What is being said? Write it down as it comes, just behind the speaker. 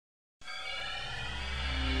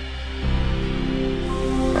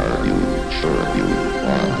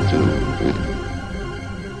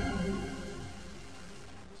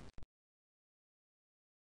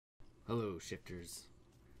shifters.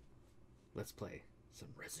 Let's play some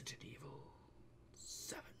Resident Evil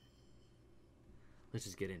 7. Let's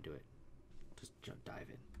just get into it. Just dive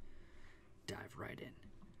in. Dive right in.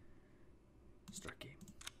 Start game.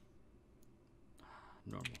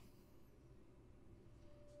 Normal.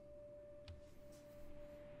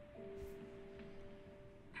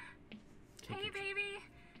 Hey, baby!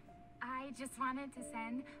 I just wanted to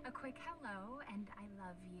send a quick hello, and I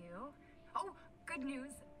love you. Oh, good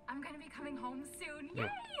news! I'm gonna be coming home soon. Yay!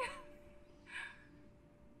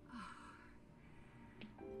 Oh,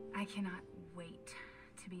 I cannot wait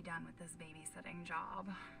to be done with this babysitting job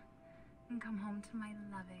and come home to my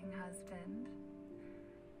loving husband.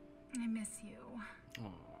 I miss you.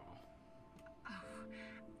 Aww. Oh,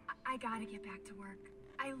 I gotta get back to work.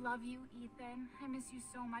 I love you, Ethan. I miss you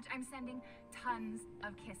so much. I'm sending tons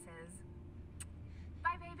of kisses.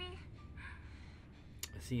 Bye, baby.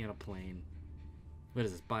 Is he on a plane? What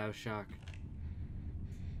is this, BioShock?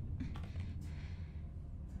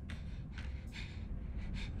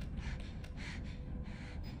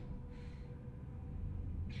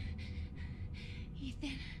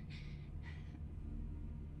 Ethan.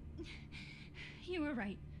 You were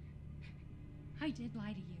right. I did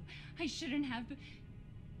lie to you. I shouldn't have.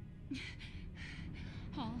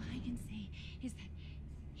 All I can say is that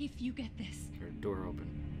if you get this... Her door open.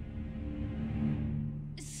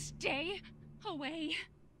 Stay away.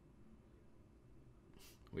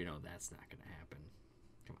 We know that's not gonna happen.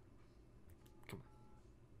 Come on. Come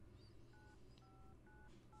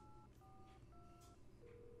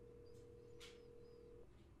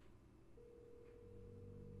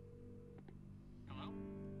on. Hello?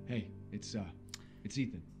 Hey, it's Ethan. It's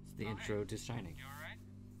the intro to Shining. You alright?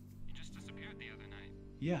 You just disappeared the other night.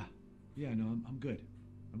 Yeah, no, I'm good.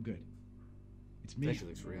 I'm good. It's It me. actually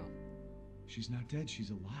looks real. She's not dead. She's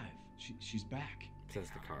alive. She's back. It says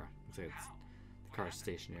the car. Looks like it's, the car's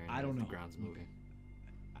stationary. I don't know. The ground's moving.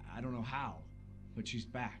 I don't know how, but she's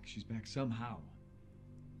back. She's back somehow.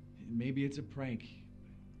 Maybe it's a prank.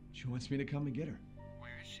 She wants me to come and get her.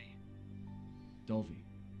 Where is she? Dulvey,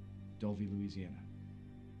 Louisiana.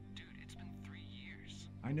 Dude, it's been 3 years.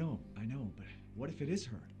 I know, but what if it is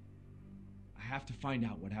her? I have to find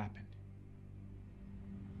out what happened.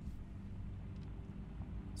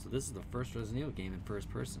 So this is the first Resident Evil game in first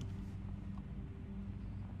person.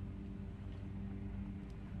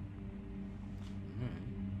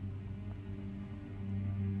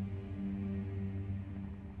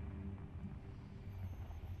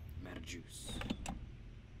 Matter juice.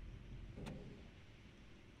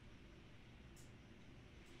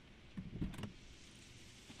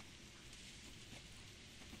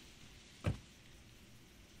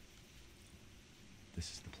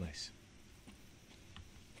 This is the place.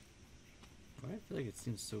 Why do I feel like it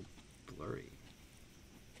seems so blurry?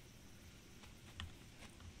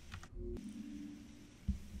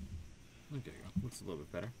 Okay, looks a little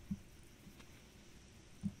bit better.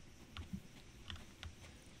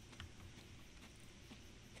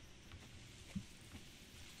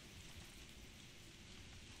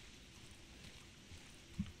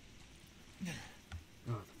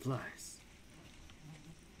 Oh, the flies.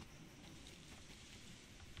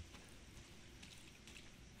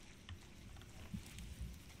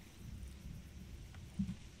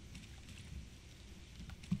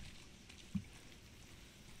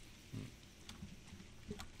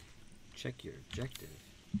 Check your objective.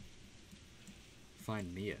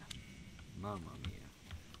 Find Mia. Mama Mia.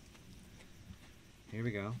 Here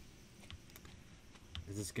we go.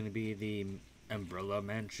 Is this gonna be the Umbrella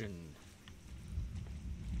Mansion?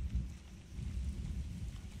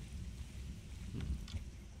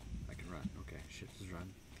 I can run. Okay, shift is run.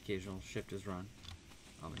 Occasional shift is run.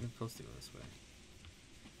 Oh, I'm supposed to go this way.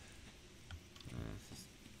 This is...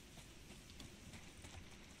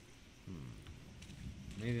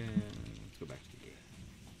 Maybe let's go back to the gate.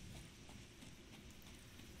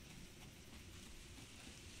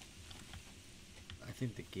 I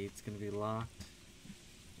think the gate's gonna be locked.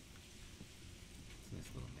 It's a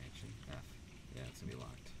nice little mansion. F. Yeah, it's gonna be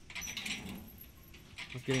locked.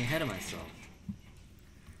 I was getting ahead of myself.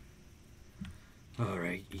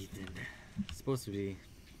 Alright, Ethan. It's supposed to be...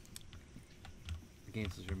 The game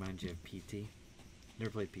supposed to remind you of PT.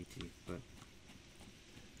 Never played PT, but it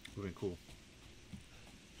would've been cool.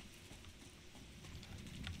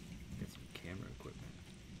 Get some camera equipment.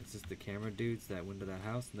 Is this the camera dudes that went to that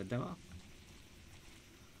house in the demo?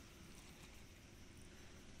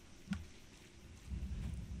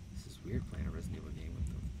 This is weird playing a Resident Evil game with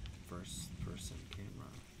the first person camera.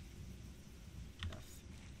 F.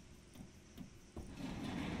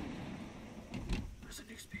 Where's a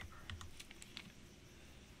newspaper?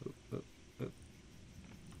 Oh, oh,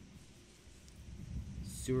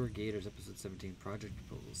 Sewer Gators, episode 17. Project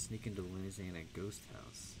proposal: sneak into Louisiana ghost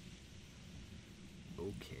house.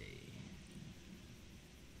 Okay.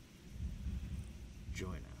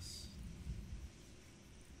 Join us.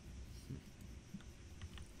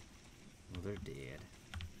 Well, they're dead.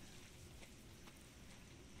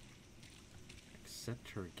 Accept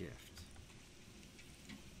her gift.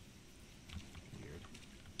 Weird.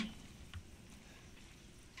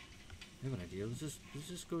 I have an idea. Let's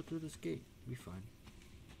just go through this gate. It'll be fine.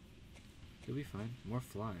 It'll be fine. More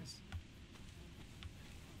flies.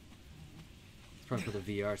 It's probably for the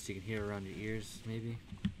VR so you can hear around your ears, maybe.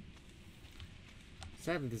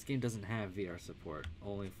 Sadly, this game doesn't have VR support,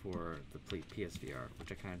 only for the PSVR,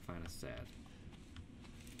 which I kind of find is sad.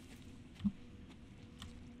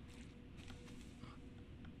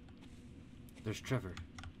 There's Trevor.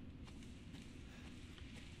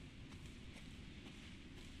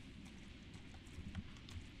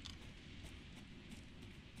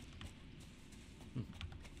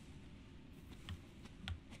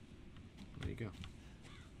 Where'd he go?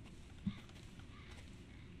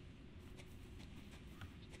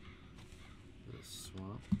 The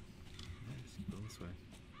swamp. Nice, go this way.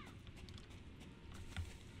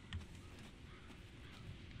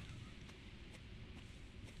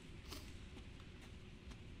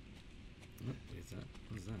 Oh, what is that?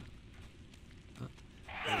 What is that?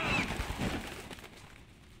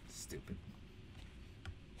 Stupid.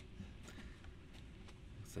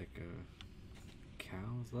 Looks like a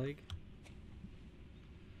cow's leg.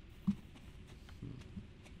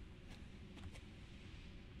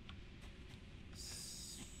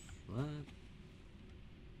 What?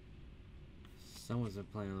 Someone's been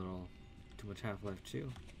playing a little too much Half-Life 2.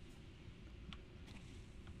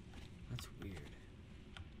 That's weird.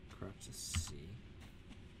 Crouch to see.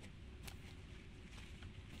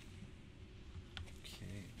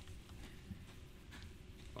 Okay.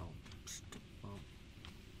 Bump. Bump.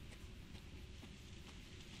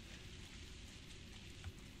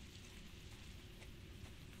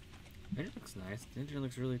 The engine looks nice. The engine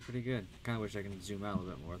looks really pretty good. Kind of wish I can zoom out a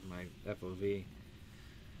little bit more with my FOV.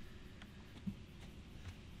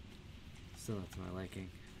 Still not to my liking.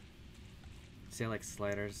 See, I like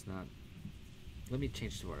sliders, not... Let me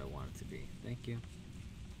change to what I want it to be. Thank you.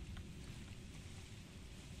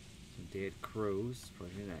 Some dead crows,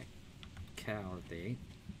 probably that cow that they ate.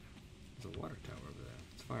 There's a water tower over there.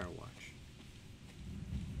 It's Firewatch.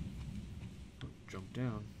 Oh, jump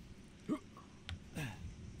down.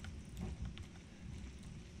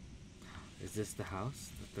 Is this the house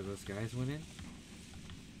that those guys went in?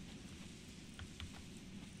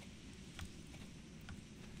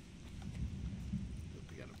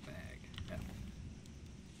 We got a bag. F.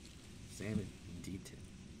 Salmon D10.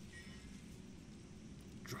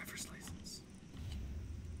 Driver's license.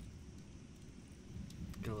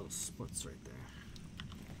 Got a little splits right there.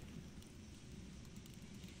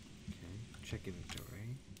 Okay, check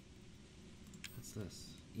inventory. What's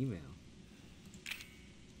this? Email.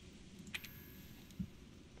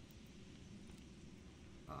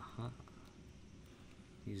 Aha.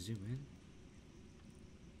 You zoom in.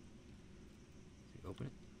 So you open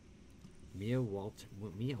it. Mia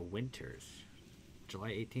Winters.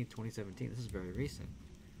 July 18th, 2017. This is very recent.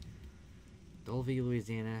 Dulvey,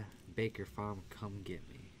 Louisiana. Baker Farm, come get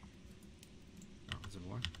me. Oh, is there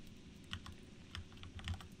more?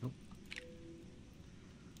 Nope.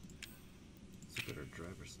 Let's look at her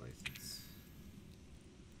driver's license.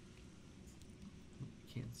 Oh,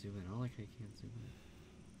 can't zoom in. I don't like how you can't zoom in.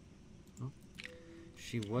 Oh.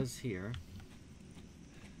 She was here.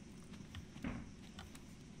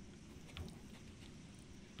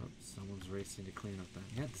 Oh, someone's racing to clean up that.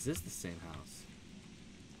 Yeah, this is the same house.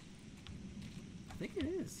 I think it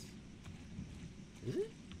is. Is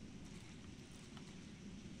it?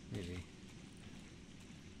 Maybe.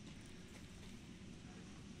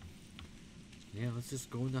 Yeah, let's just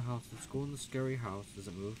go in the house. Let's go in the scary house. Does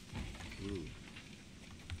it move? Ooh.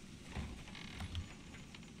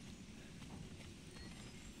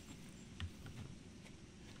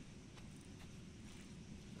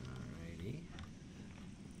 Alrighty.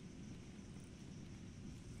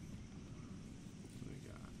 What do we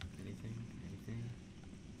got? Anything? Anything?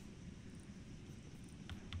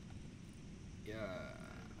 Yeah.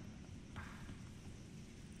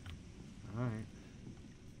 Alright.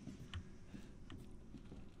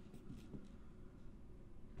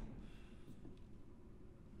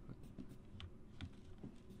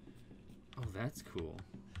 Oh, that's cool.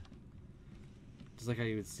 Just like how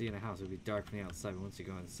you would see in a house, it would be dark from the outside, but once you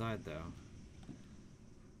go inside, though,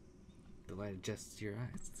 the light adjusts to your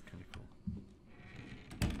eyes. It's kind of cool.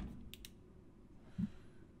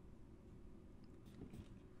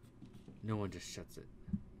 No one just shuts it.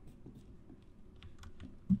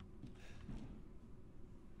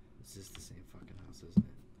 This is the same fucking house, isn't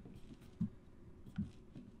it?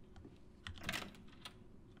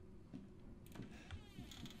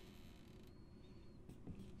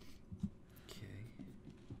 Okay.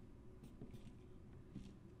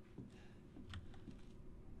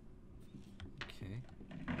 Okay.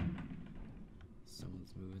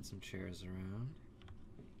 Someone's moving some chairs around.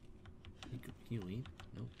 Can you lean?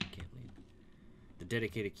 Nope, you can't lean. The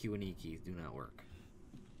dedicated Q&E keys do not work.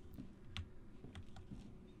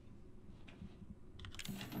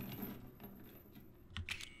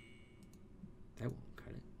 That won't cut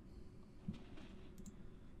it.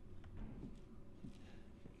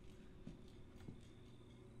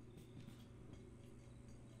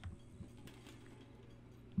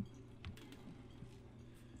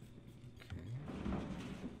 Okay.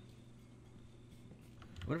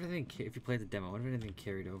 What if anything, if you played the demo, what if anything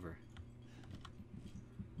carried over?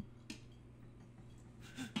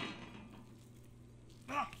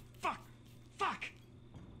 Ah, fuck! Fuck!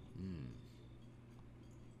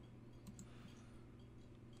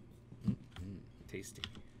 Tasty.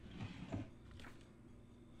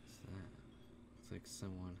 What's that? It's like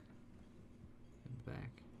someone in the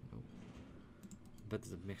back. Nope. But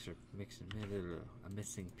there's a a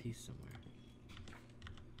missing piece somewhere.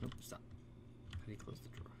 Nope, stop. How do you close the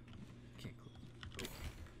drawer? Can't close it.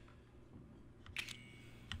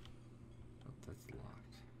 Oh, that's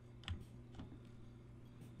locked.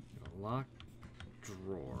 Got a locked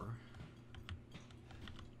drawer.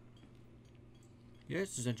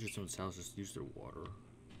 Yes, just enter someone's house, just use their water.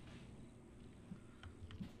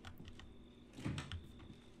 I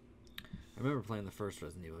remember playing the first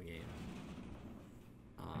Resident Evil game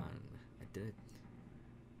I did.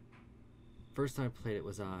 First time I played it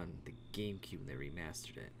was on the GameCube and they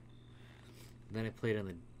remastered it. And then I played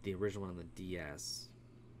on the original one on the DS.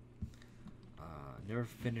 Never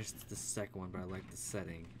finished the second one, but I liked the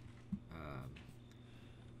setting.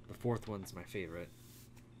 The fourth one's my favorite.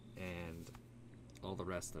 And all the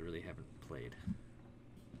rest I really haven't played.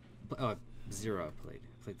 Oh, Zero I played.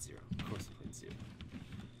 I played Zero. Of course I played Zero.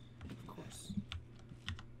 Of course.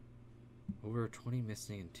 Over 20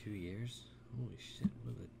 missing in 2 years? Holy shit,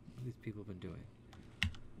 what have these people been doing?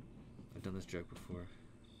 I've done this joke before.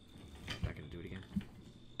 I'm not gonna do it again.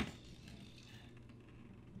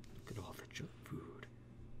 Look at all the junk food.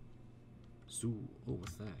 Oh,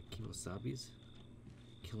 what's that? Kimosabi's?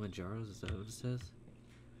 Kilimanjaro's? Is that what it says?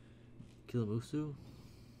 Kilamusu?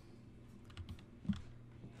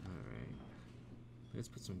 Alright. Let's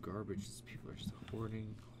put some garbage. These people are just a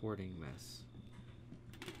hoarding mess.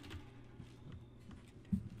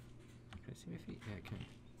 Can I see my feet? Yeah, I can.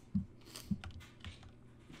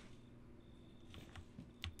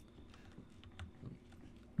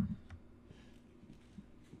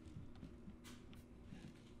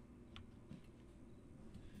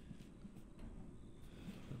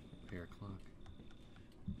 Pair clock.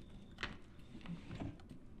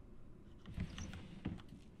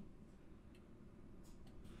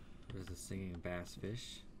 There's a singing bass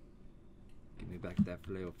fish. Give me back that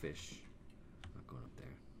filet o fish. I'm not going up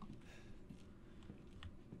there.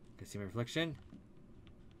 Can I see my reflection?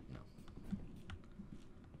 No.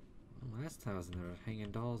 Well, last time I was in there, I was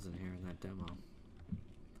hanging dolls in here in that demo. Can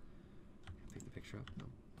I pick the picture up? No.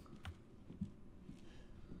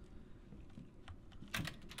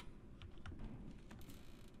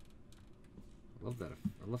 I love that.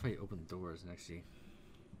 I love how you open doors and actually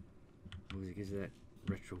it gives you that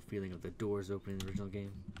retro feeling of the doors opening in the original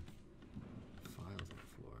game. Files on the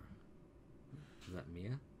floor. Is that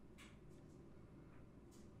Mia?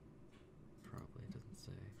 Probably, it doesn't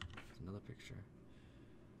say. It's another picture.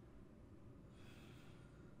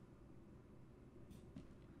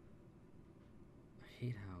 I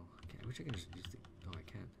hate how... Okay, I wish I could just use the... Oh, I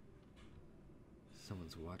can.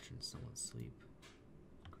 Someone's watching someone sleep.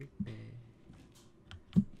 Creepy.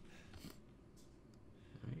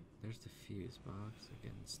 Alright, there's the fuse box.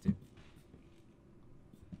 Again, stick.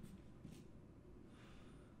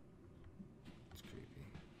 It's creepy.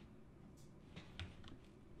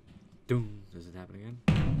 Doom! Does it happen again?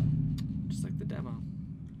 Just like the demo.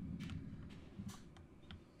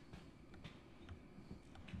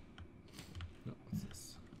 No, what's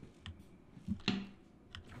this?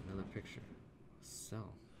 Another picture.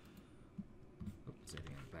 Cell. Oh, is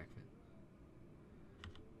anything on the back of it?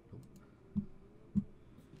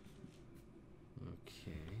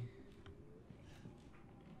 Okay.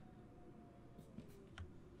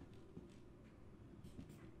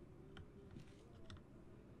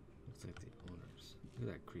 Looks like the owners. Look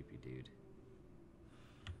at that creepy dude.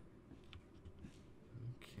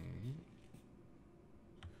 Okay.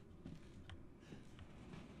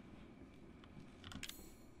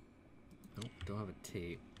 don't have a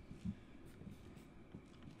tape.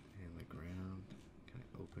 And the ground. Can I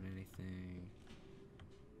open anything?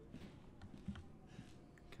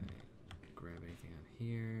 Can I grab anything on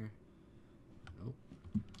here? Nope.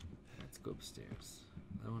 Let's go upstairs.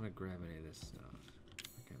 I don't want to grab any of this stuff.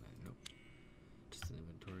 Can I? Nope. Just an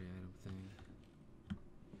inventory item thing.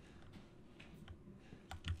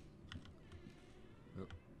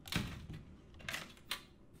 Nope.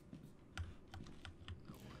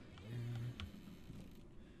 No one in there.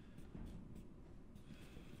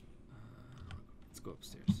 Let's go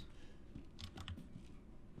upstairs.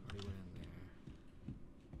 Already went in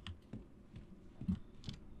there.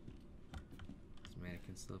 Is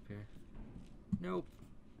mannequin still up here? Nope.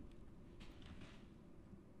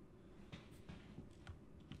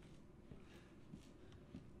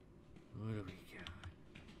 What do we got?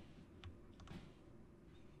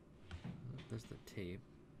 There's the tape.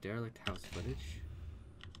 Derelict house footage.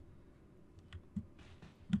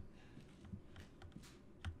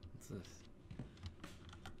 What's this?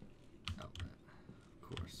 Outlet.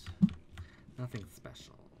 Of course. Nothing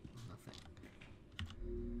special. Nothing.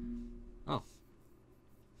 Oh.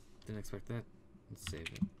 Didn't expect that. Let's save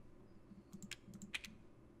it.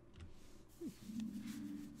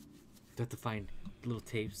 Do I have to find little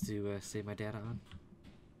tapes to save my data on?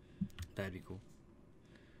 That'd be cool.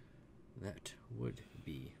 That would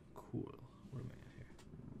be cool. Where am I at here?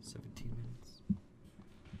 17 minutes.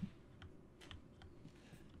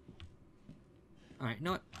 Alright, you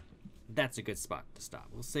know what? That's a good spot to stop.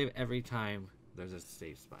 We'll save every time there's a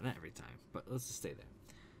save spot. Not every time, but let's just stay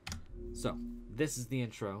there. So, this is the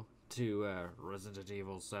intro to Resident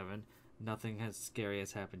Evil 7. Nothing as scary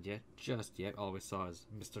has happened yet, just yet. All we saw is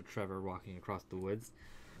Mr. Trevor walking across the woods.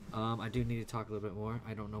 I do need to talk a little bit more.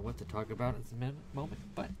 I don't know what to talk about at this moment,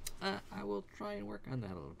 but I will try and work on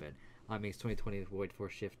that a little bit. I'm Ace2020 Void for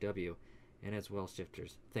Shift W, and as well,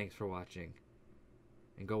 Shifters, thanks for watching.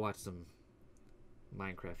 And go watch some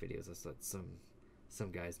Minecraft videos that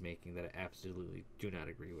some guys making that I absolutely do not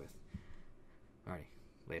agree with. Alrighty,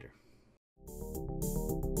 later.